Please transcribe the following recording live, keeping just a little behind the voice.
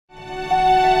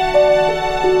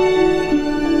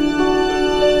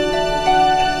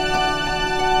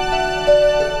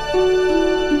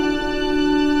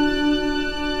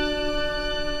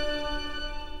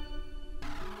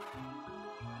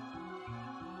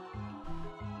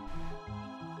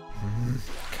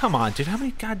Come on, dude. How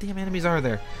many goddamn enemies are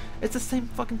there? It's the same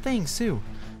fucking thing, Sue.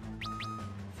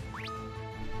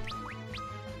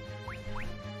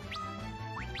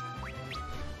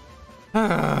 Oh,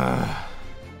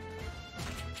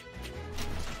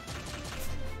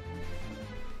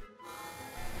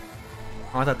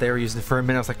 I thought they were using it for a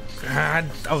minute. I was like, God.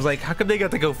 I was like, how come they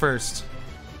got to go first?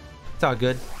 It's all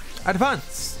good.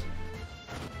 Advance.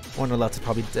 One left is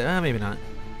probably dead. Maybe not.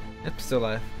 Yep, still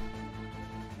alive.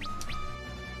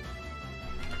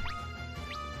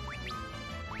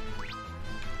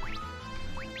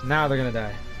 Now they're gonna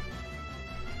die.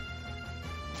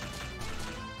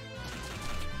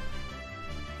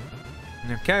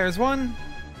 Okay, there's one.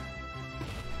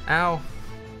 Ow.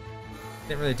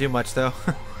 Didn't really do much though.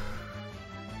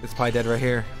 It's probably dead right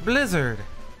here. Blizzard.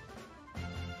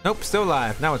 Nope, still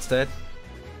alive. Now it's dead.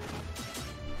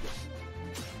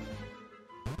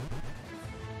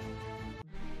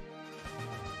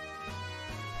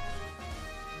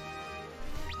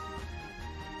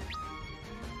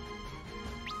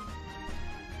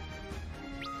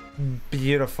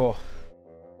 Beautiful.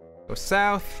 Go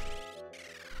south.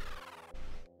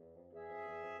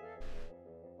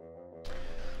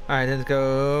 Alright, then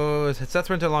go south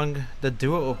went along the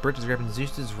duo of bridges grabbing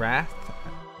Zeus's Wrath.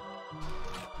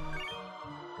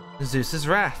 Zeus's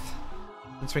Wrath.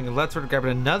 Then swing leftward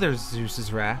grabbing another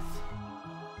Zeus's Wrath.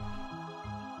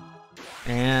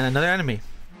 And another enemy.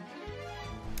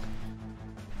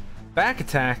 Back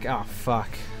attack. Oh fuck.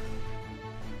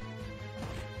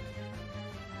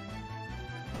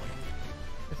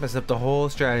 Messed up the whole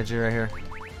strategy right here.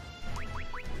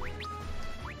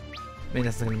 I mean,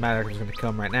 that's not gonna matter because it's gonna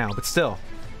come right now, but still.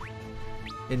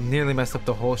 It nearly messed up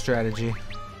the whole strategy.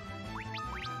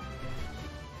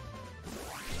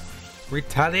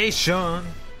 Retaliation!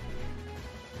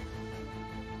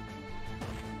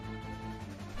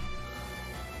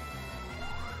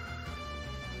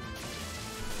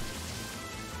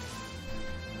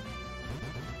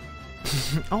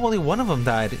 Oh, only one of them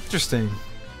died. Interesting.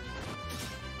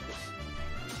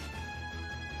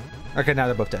 Okay, now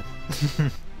they're both dead.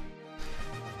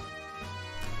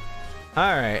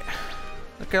 Alright.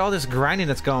 Look at all this grinding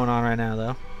that's going on right now,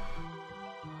 though.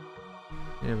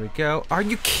 Here we go. Are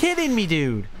you kidding me,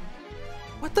 dude?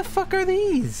 What the fuck are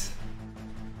these?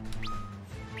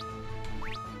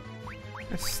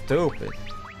 They're stupid.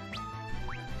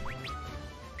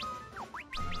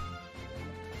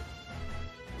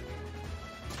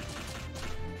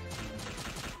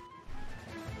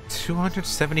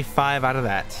 $275 out of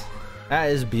that. That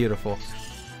is beautiful.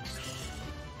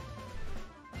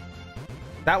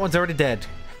 That one's already dead.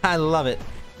 I love it.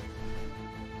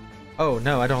 Oh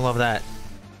no, I don't love that.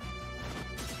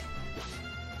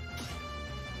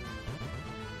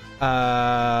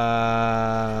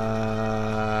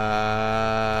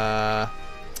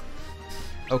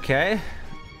 Okay.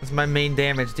 That's my main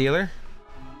damage dealer.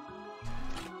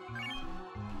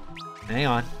 Hang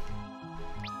on.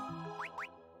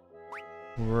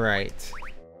 Right.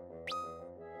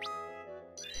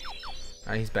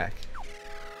 Alright, he's back.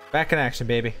 Back in action,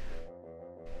 baby.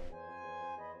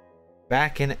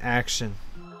 Back in action.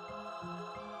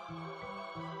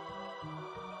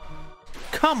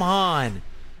 Come on!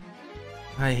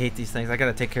 I hate these things. I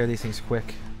gotta take care of these things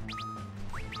quick.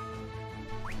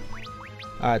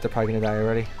 Alright, they're probably gonna die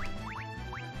already.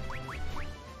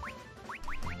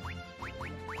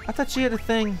 I thought she had a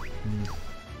thing.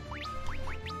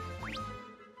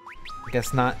 I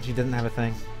guess not. She didn't have a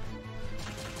thing.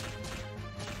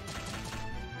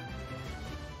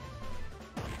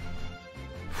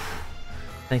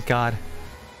 Thank God.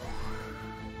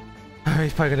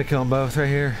 He's probably gonna kill them both right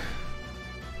here.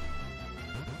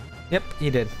 Yep, he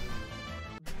did.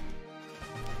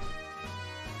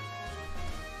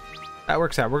 That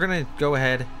works out. We're gonna go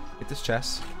ahead, get this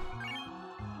chest.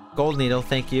 Gold needle,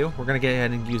 thank you. We're gonna get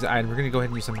ahead and use the item. We're gonna go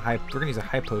ahead and use some high. We're gonna use a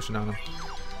high potion on him.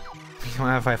 We don't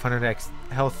have 500x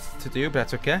health to do, but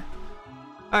that's okay.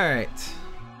 All right.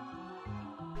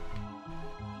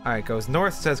 All right, goes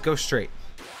north. Says go straight.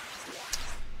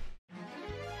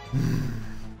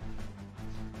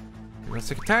 I'm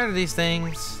sick and tired of these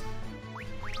things.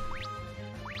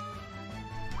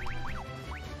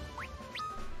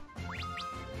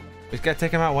 We just gotta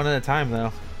take them out one at a time,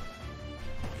 though.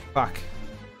 Fuck.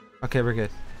 Okay, we're good.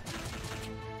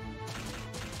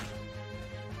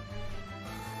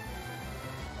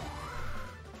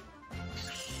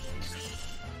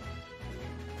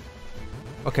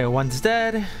 Okay, one's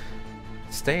dead.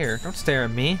 Stare. Don't stare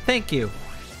at me. Thank you.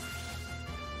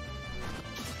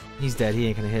 He's dead. He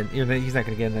ain't gonna hit. He's not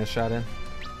gonna get another shot in.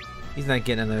 He's not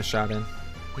getting another shot in.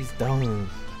 He's done.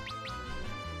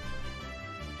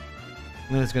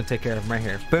 Luna's gonna take care of him right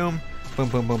here. Boom, boom,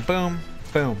 boom, boom, boom,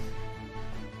 boom.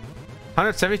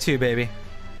 172, baby.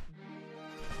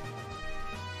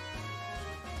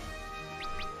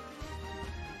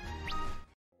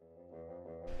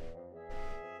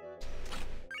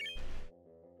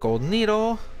 Gold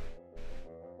needle.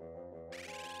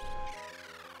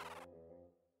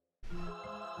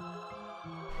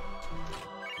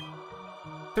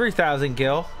 $3,000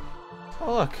 gil.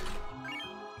 Oh look,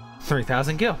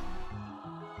 3,000 gil.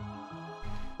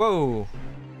 Whoa!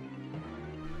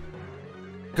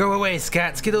 Go away,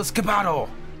 scat, skittle, scabaddle.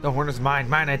 The horn is mine,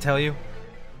 mine, I tell you.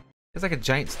 There's like a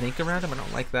giant snake around him. I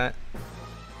don't like that.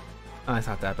 Oh, it's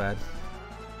not that bad.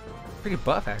 Pretty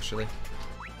buff, actually.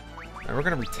 Alright, we're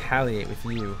gonna retaliate with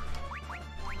you.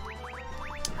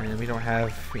 And we don't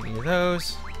have any of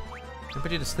those. Can I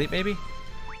put you to sleep, maybe?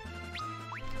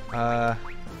 Alright,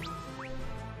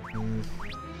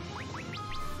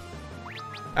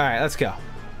 let's go.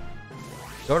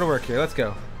 Go to work here, let's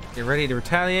go. Get ready to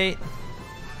retaliate.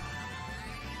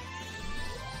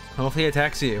 Hopefully he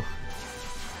attacks you.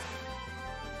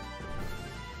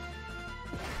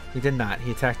 He did not,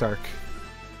 he attacked Ark.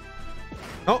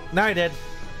 Oh, now he did.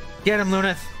 Get him,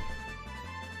 Luneth.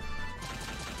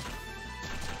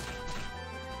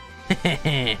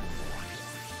 And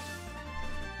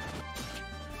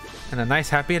a nice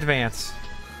happy advance.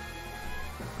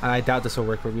 I doubt this will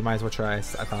work, but we might as well try. I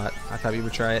thought we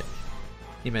would try it.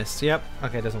 He missed. Yep.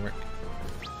 Okay, it doesn't work.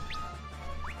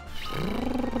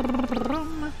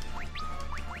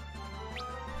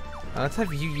 Let's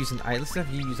have you use let's have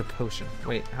you use a potion.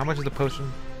 Wait, how much is the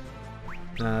potion?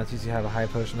 Let's usually have a high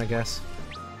potion, I guess.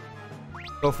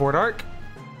 Go for it, Ark.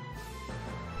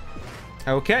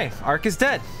 Okay, Ark is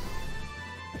dead.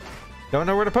 Don't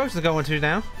know where the potion's going to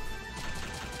now.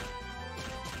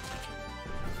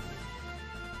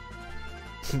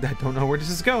 I don't know where this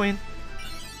is going.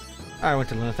 I went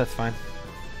to Luneth, that's fine.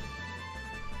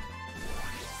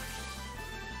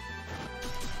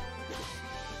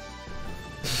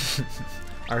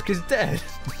 Ark is dead.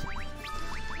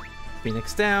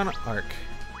 Phoenix down, Ark.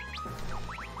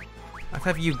 Let's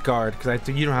have you guard, because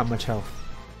you don't have much health.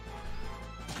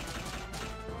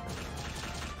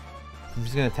 I'm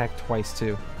just gonna attack twice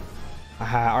too.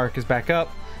 Aha, Ark is back up.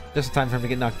 Just in time for him to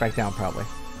get knocked back down, probably.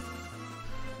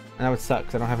 And that would suck,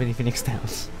 because I don't have any Phoenix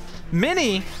downs.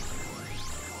 Mini!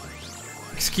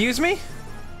 Excuse me?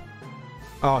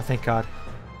 Oh, thank God.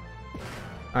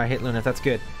 Alright, hit Luneth, that's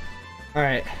good.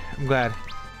 Alright, I'm glad.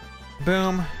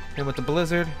 Boom. And with the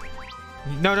blizzard.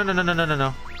 No, no, no, no, no, no, no,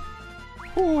 no.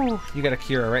 Ooh, you got a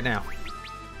cure right now.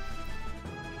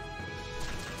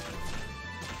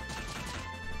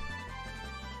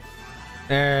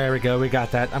 There we go, we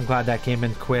got that. I'm glad that came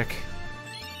in quick.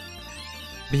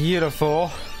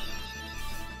 Beautiful.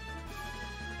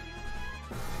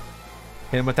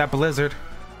 Hit him with that blizzard.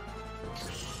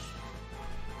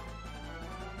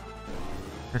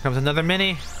 Here comes another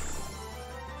mini.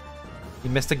 He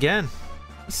missed again.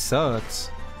 He sucks.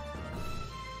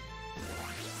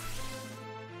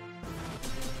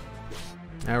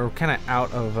 Now we're kind of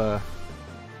out of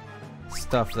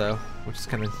stuff though, which is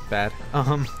kind of bad.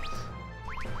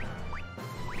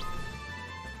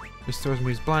 Restores,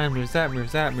 moves blind, moves that,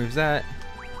 moves that, moves that.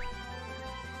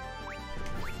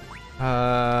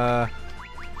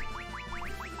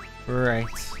 Right.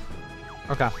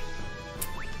 Okay.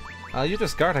 You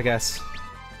just guard, I guess.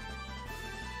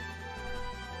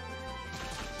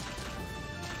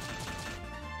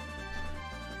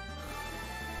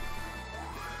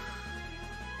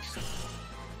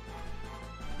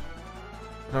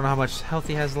 I don't know how much health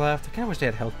he has left. I kind of wish they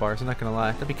had health bars, I'm not gonna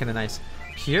lie. That'd be kind of nice.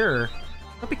 Cure?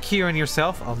 Don't be curing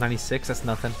yourself. Oh, 96, that's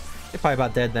nothing. You're probably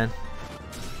about dead then.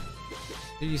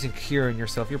 You're using curing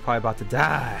yourself, you're probably about to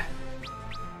die.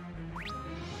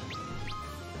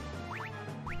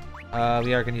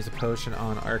 We are gonna use a potion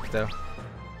on Ark though.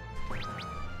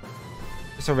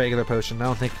 Just a regular potion. I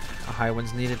don't think a high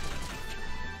one's needed.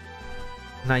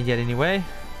 Not yet anyway.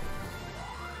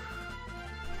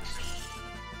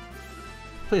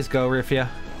 Please go, Rifia.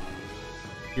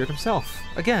 Cured himself.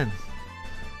 Again.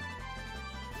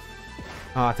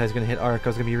 Oh, I thought he was gonna hit Ark. I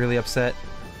was gonna be really upset.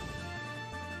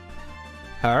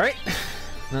 Alright.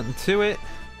 Nothing to it.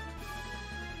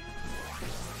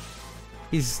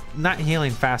 He's not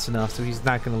healing fast enough, so he's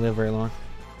not gonna live very long.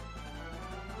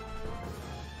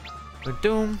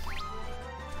 Badoom.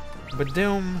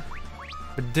 Badoom.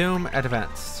 Badoom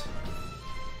advanced.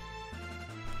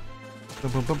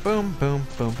 Boom boom boom boom boom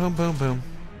boom boom boom boom.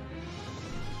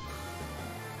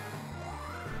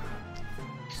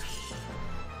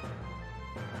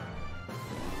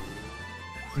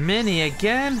 Mini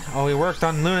again? Oh, he worked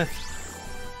on Luneth.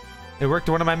 It worked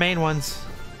to one of my main ones.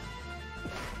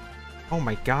 Oh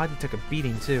my god, he took a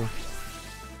beating too.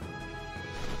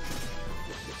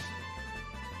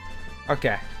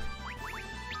 Okay.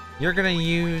 You're gonna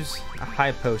use a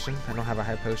high potion. I don't have a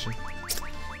high potion.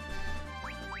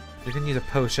 You're gonna use a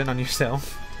potion on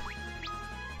yourself.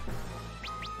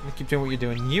 I'm gonna keep doing what you're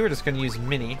doing. You are just gonna use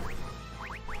mini.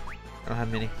 I don't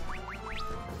have mini.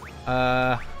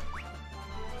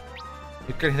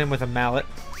 You're gonna hit him with a mallet.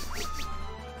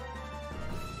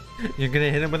 You're gonna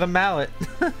hit him with a mallet.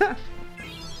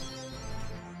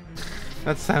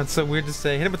 That sounds so weird to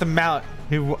say. Hit him with a mallet.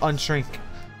 He will unshrink.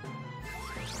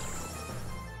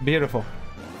 Beautiful.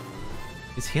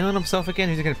 He's healing himself again.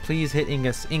 He's gonna please hit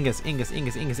Ingus.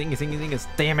 Ingus.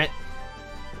 Damn it.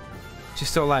 She's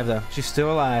still alive though. She's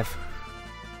still alive.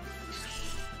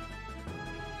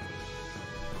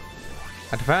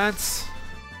 Advance.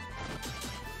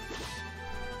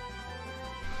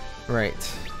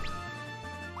 Right.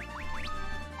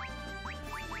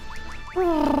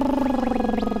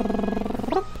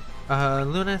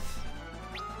 Luneth.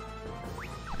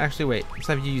 Actually, wait. Let's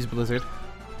have you use Blizzard.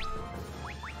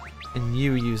 And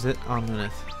you use it on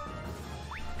Luneth.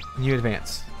 And you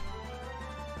advance.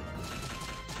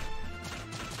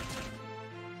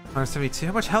 172.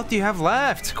 How much health do you have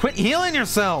left? Quit healing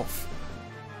yourself!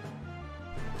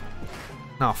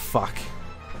 Oh, fuck.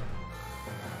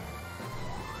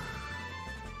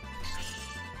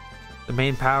 The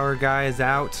main power guy is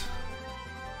out.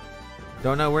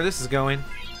 Don't know where this is going.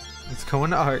 It's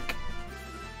going to Arc.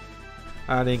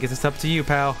 I think it's up to you,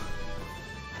 pal.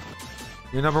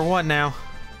 You're number one now.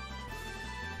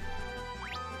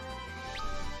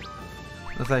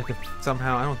 Looks like if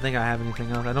somehow I don't think I have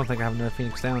anything else. I don't think I have another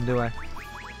Phoenix down, do I?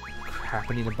 Crap,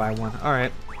 I need to buy one.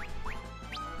 Alright.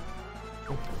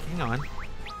 Oh, hang on.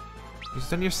 Use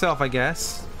it on yourself, I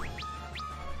guess.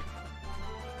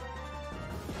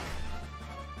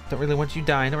 Don't really want you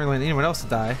dying. Don't really want anyone else to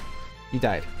die. You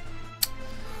died.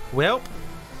 Well.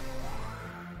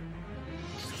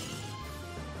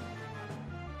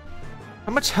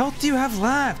 How much health do you have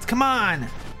left? Come on.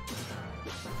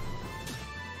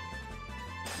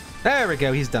 There we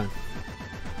go. He's done.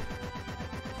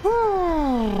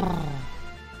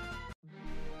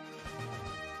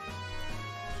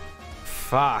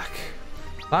 Fuck.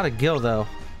 A lot of gil though.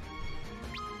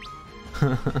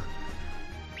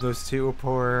 Those two are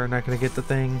poor. Not gonna get the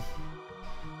thing.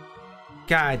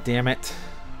 God damn it.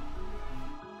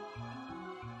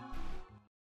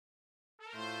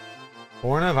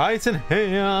 Horn of Ice in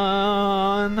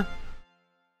hand.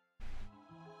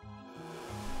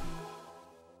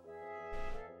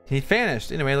 He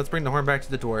vanished. Anyway, let's bring the horn back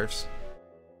to the dwarves.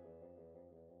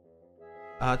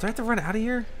 Do I have to run out of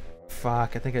here?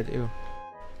 Fuck, I think I do.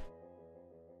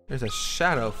 There's a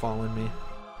shadow following me.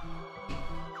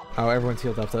 Oh, everyone's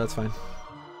healed up, so that's fine.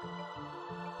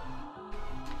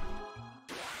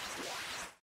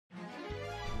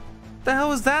 The hell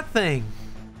was that thing?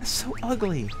 That's so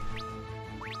ugly.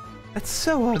 That's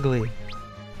so ugly.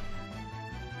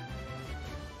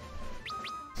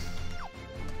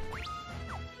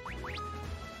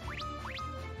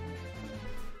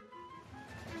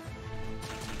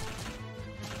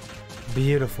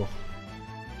 Beautiful.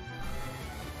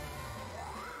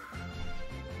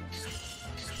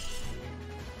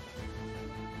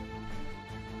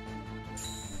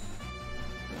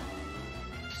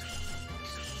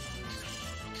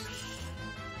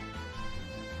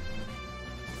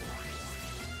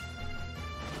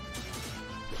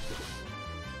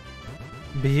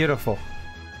 Beautiful.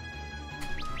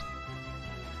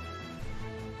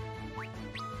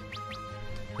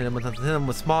 Hit him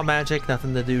with small magic,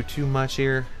 nothing to do too much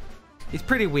here. He's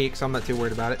pretty weak, so I'm not too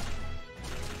worried about it.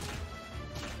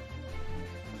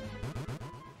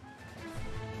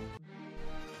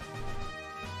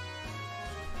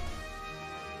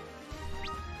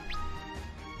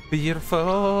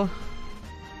 Beautiful.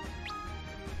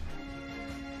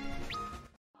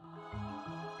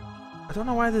 I don't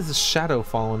know why there's a shadow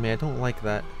following me. I don't like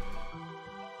that.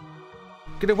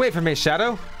 Get away from me,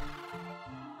 shadow!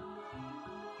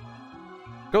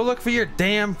 Go look for your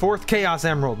damn 4th Chaos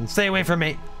Emerald and stay away from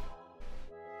me!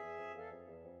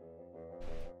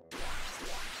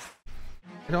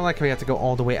 I don't like how we have to go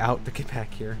all the way out to get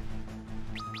back here.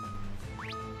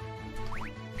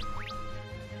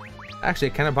 Actually,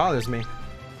 it kind of bothers me.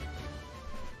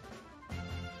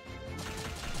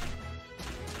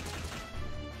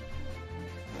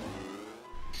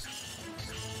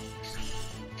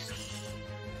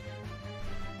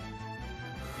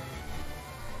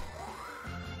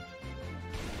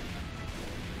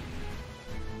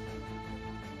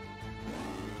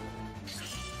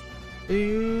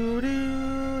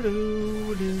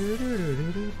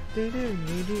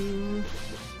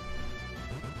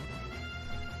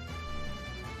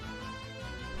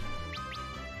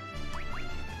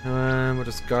 We'll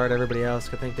just guard everybody else.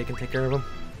 I think they can take care of them.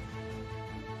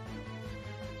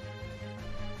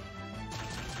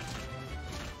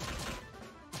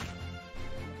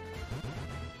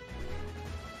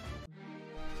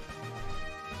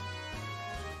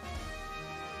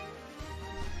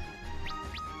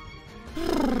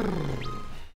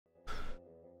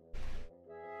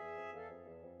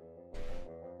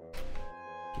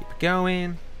 Keep it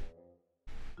going.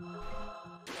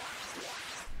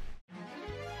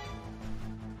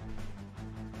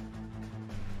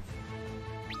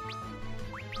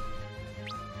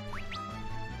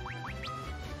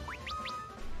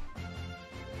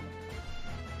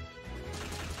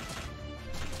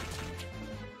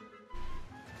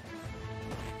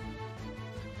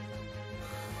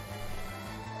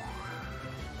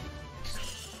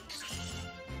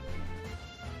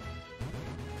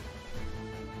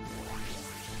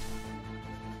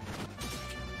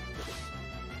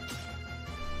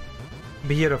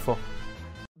 Beautiful.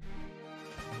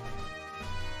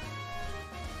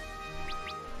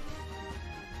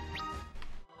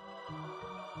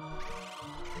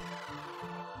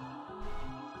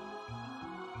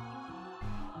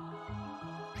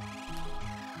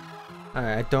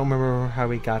 Alright, I don't remember how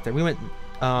we got there. We went,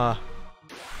 I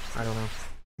don't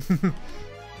know.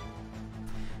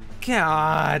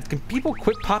 God, can people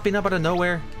quit popping up out of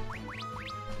nowhere?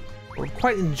 I would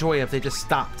quite enjoy it if they just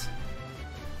stopped.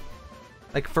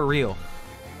 Like, for real.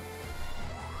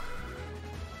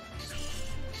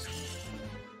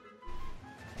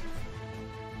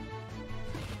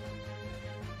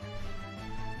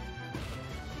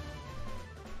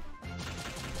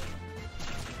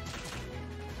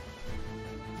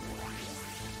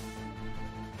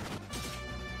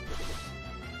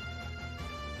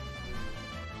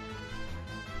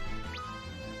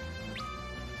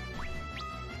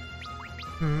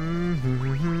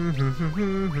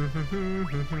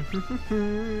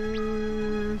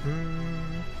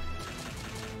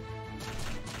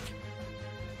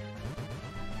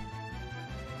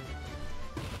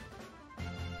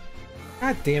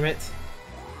 God damn it.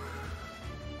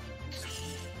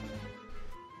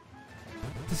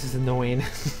 This is annoying.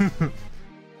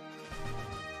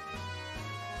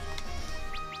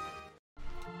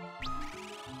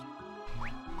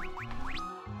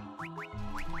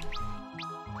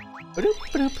 Ba-doop,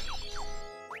 ba-doop.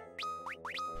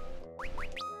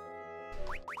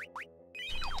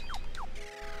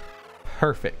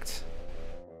 Perfect.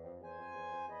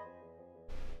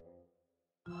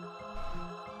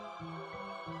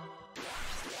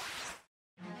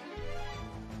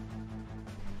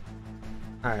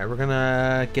 Alright, we're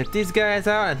gonna get these guys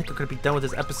out. I think we're gonna be done with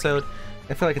this episode.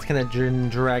 I feel like it's gonna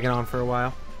drag on for a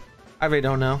while. I really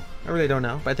don't know. I really don't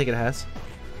know, but I think it has.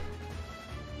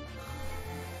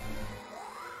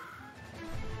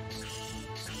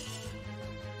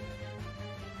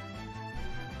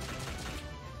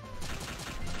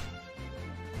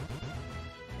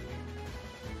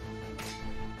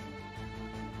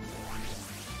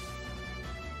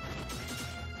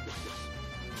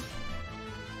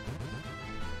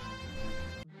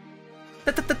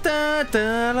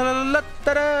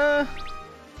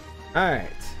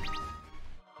 Alright.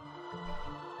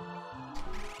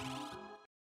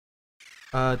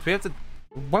 Do we have to...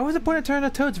 Why was the point of turning the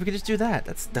toads if we could just do that?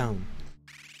 That's dumb.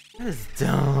 That is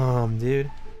dumb, dude.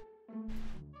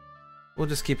 We'll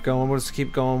just keep going, we'll just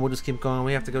keep going, we'll just keep going.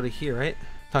 We have to go to here, right?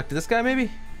 Talk to this guy, maybe?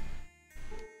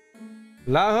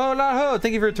 Laho, Laho!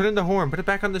 Thank you for returning the horn. Put it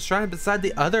back on the shrine beside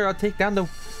the other. I'll take down the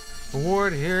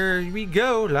ward. Here we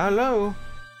go, Lalo.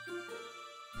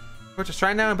 Put the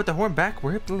shrine down and put the horn back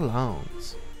where it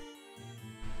belongs.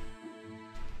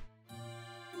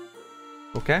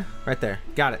 Okay, right there.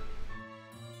 Got it.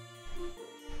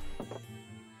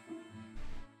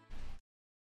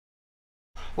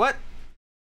 What?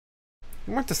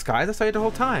 You weren't disguised? I saw you the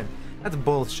whole time. That's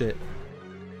bullshit.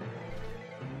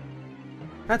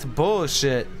 That's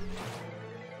bullshit.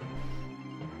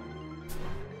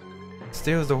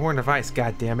 Steals the horn of ice.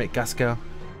 God damn it, Gusco.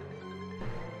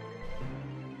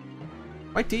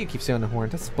 Why do you keep stealing the horn?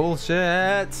 That's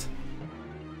bullshit.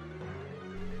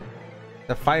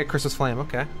 The fire crystal's flame.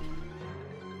 Okay.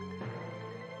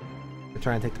 We're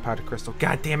trying to take the powder crystal.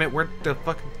 God damn it. We're the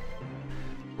fucking...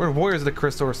 We're warriors of the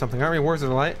crystal or something. Aren't we warriors of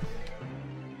the light?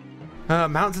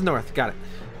 Mountains north. Got it.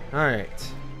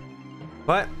 Alright.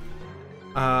 But...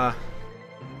 I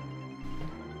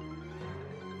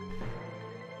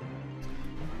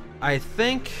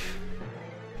think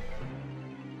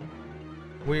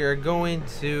We are going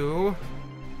to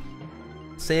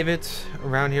save it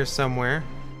around here somewhere.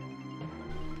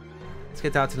 Let's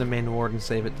get out to the main ward and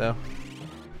save it though.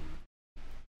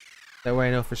 That way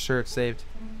I know for sure it's saved.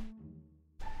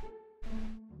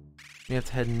 We have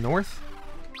to head north.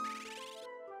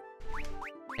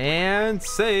 And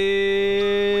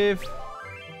save!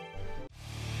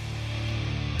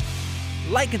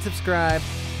 Like and subscribe,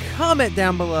 comment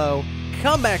down below,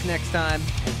 come back next time,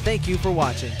 and thank you for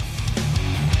watching.